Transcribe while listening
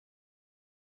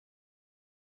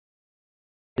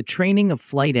The training of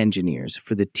flight engineers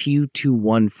for the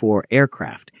Tu-214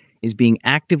 aircraft is being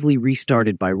actively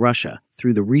restarted by Russia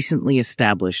through the recently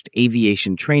established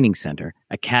Aviation Training Center,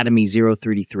 Academy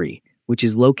 033, which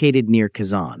is located near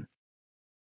Kazan.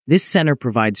 This center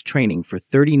provides training for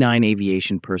 39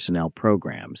 aviation personnel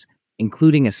programs,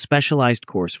 including a specialized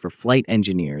course for flight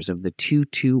engineers of the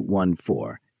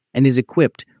Tu-214, and is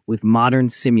equipped with modern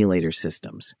simulator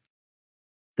systems.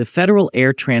 The Federal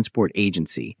Air Transport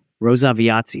Agency,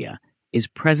 Rosaviatia, is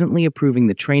presently approving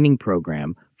the training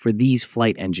program for these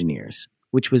flight engineers,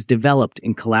 which was developed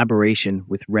in collaboration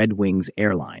with Red Wings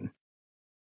Airline.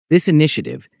 This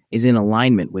initiative is in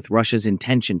alignment with Russia's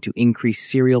intention to increase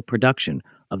serial production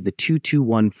of the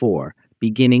Tu-214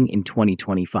 beginning in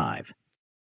 2025.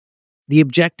 The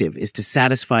objective is to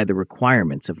satisfy the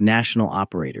requirements of national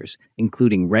operators,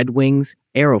 including Red Wings,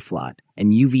 Aeroflot,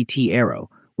 and UVT-Aero,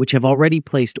 which have already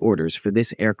placed orders for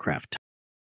this aircraft.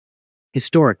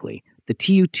 Historically, the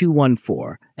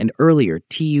Tu-214 and earlier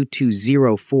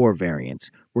Tu-204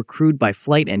 variants were crewed by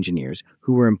flight engineers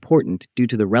who were important due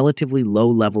to the relatively low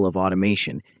level of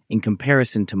automation in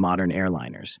comparison to modern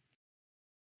airliners.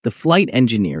 The flight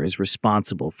engineer is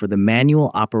responsible for the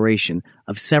manual operation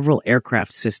of several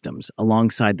aircraft systems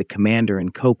alongside the commander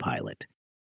and co-pilot.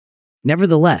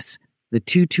 Nevertheless, the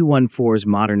Tu-214's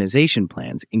modernization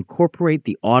plans incorporate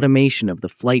the automation of the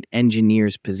flight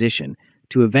engineer's position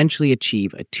to eventually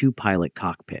achieve a two-pilot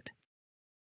cockpit.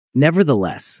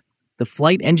 Nevertheless, the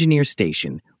flight engineer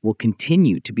station will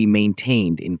continue to be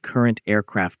maintained in current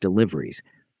aircraft deliveries,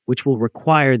 which will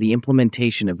require the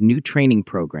implementation of new training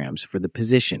programs for the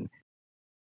position.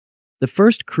 The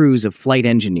first crews of flight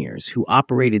engineers who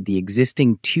operated the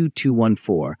existing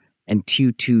Tu-214 and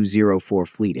Tu-204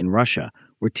 fleet in Russia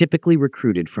were typically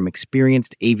recruited from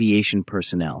experienced aviation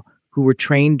personnel who were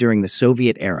trained during the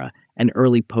Soviet era and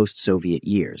early post-Soviet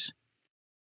years.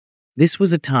 This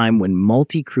was a time when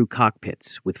multi-crew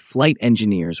cockpits with flight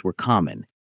engineers were common.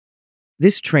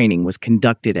 This training was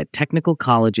conducted at technical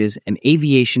colleges and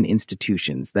aviation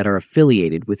institutions that are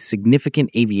affiliated with significant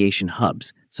aviation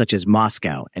hubs such as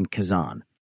Moscow and Kazan.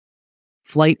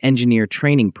 Flight engineer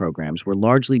training programs were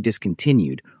largely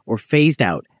discontinued or phased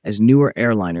out as newer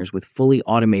airliners with fully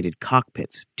automated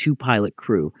cockpits, two-pilot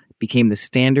crew, became the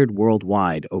standard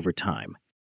worldwide over time.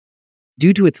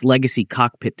 Due to its legacy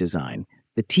cockpit design,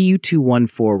 the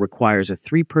Tu-214 requires a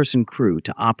three-person crew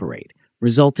to operate,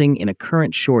 resulting in a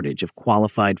current shortage of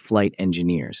qualified flight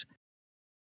engineers.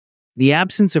 The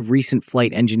absence of recent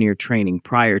flight engineer training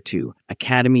prior to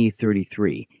Academy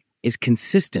 33 is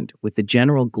consistent with the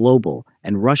general global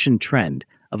and Russian trend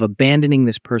of abandoning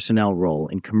this personnel role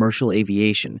in commercial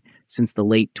aviation since the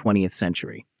late 20th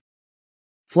century.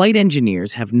 Flight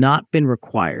engineers have not been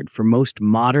required for most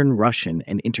modern Russian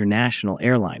and international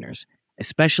airliners,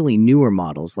 especially newer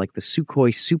models like the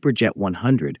Sukhoi Superjet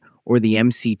 100 or the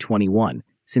MC-21,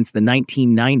 since the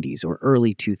 1990s or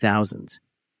early 2000s.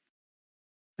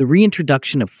 The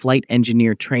reintroduction of flight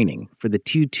engineer training for the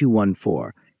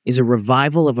Tu-214 is a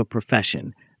revival of a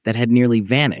profession that had nearly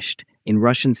vanished in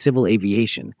Russian civil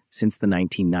aviation since the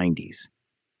 1990s.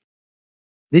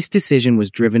 This decision was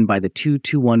driven by the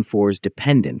Tu-214's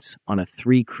dependence on a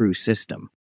three-crew system.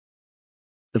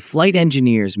 The flight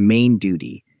engineer's main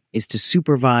duty is to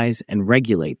supervise and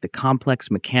regulate the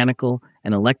complex mechanical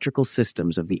and electrical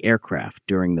systems of the aircraft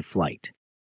during the flight.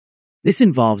 This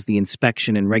involves the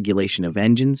inspection and regulation of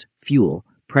engines, fuel,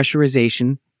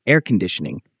 pressurization, air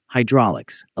conditioning,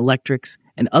 hydraulics, electrics,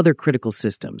 and other critical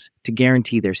systems to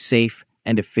guarantee their safe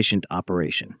and efficient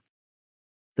operation.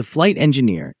 The flight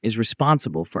engineer is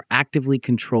responsible for actively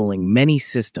controlling many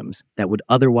systems that would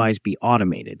otherwise be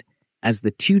automated, as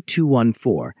the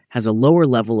Tu-214 has a lower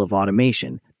level of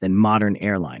automation than modern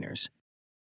airliners.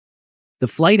 The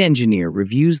flight engineer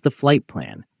reviews the flight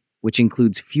plan, which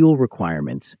includes fuel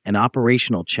requirements and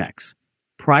operational checks,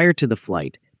 prior to the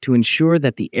flight to ensure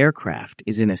that the aircraft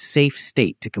is in a safe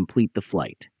state to complete the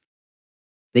flight.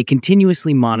 They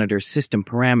continuously monitor system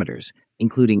parameters,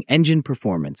 including engine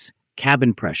performance,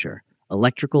 cabin pressure,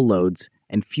 electrical loads,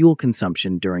 and fuel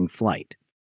consumption during flight.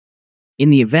 In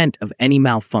the event of any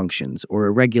malfunctions or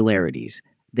irregularities,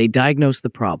 they diagnose the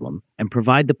problem and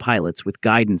provide the pilots with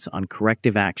guidance on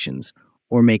corrective actions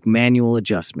or make manual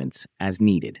adjustments as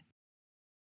needed.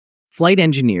 Flight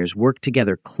engineers work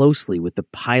together closely with the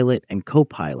pilot and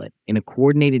co-pilot in a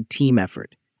coordinated team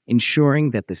effort,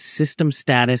 ensuring that the system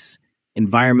status,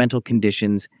 environmental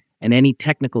conditions, and any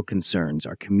technical concerns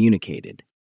are communicated.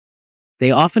 They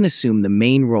often assume the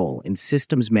main role in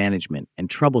systems management and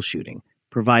troubleshooting,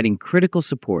 providing critical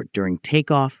support during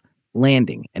takeoff,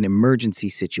 landing, and emergency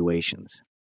situations.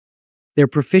 Their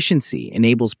proficiency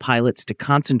enables pilots to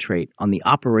concentrate on the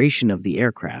operation of the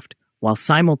aircraft while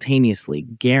simultaneously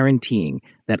guaranteeing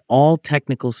that all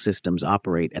technical systems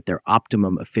operate at their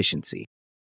optimum efficiency.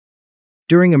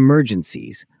 During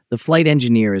emergencies, the flight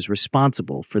engineer is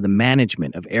responsible for the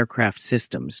management of aircraft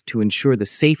systems to ensure the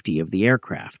safety of the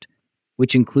aircraft,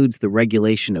 which includes the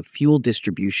regulation of fuel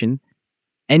distribution,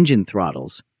 engine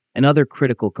throttles, and other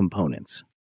critical components.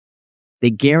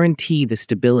 They guarantee the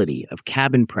stability of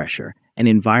cabin pressure and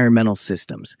environmental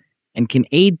systems and can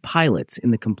aid pilots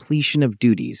in the completion of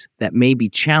duties that may be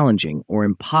challenging or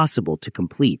impossible to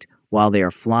complete while they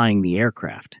are flying the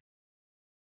aircraft.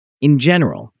 In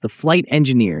general, the flight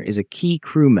engineer is a key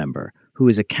crew member who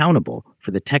is accountable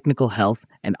for the technical health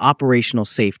and operational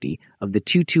safety of the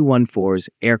Tu-214's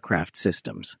aircraft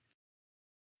systems.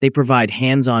 They provide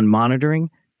hands-on monitoring,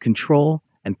 control,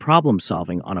 and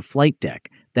problem-solving on a flight deck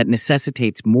that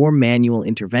necessitates more manual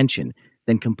intervention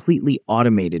than completely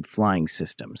automated flying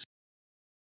systems.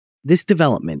 This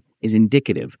development is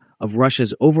indicative of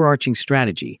Russia's overarching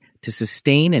strategy to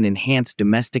sustain and enhance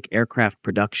domestic aircraft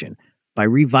production by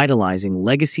revitalizing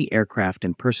legacy aircraft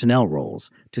and personnel roles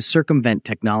to circumvent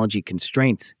technology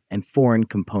constraints and foreign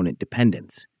component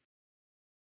dependence.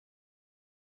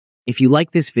 If you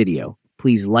like this video,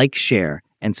 please like, share,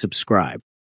 and subscribe.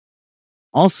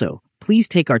 Also, please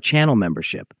take our channel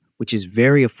membership, which is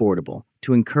very affordable,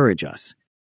 to encourage us.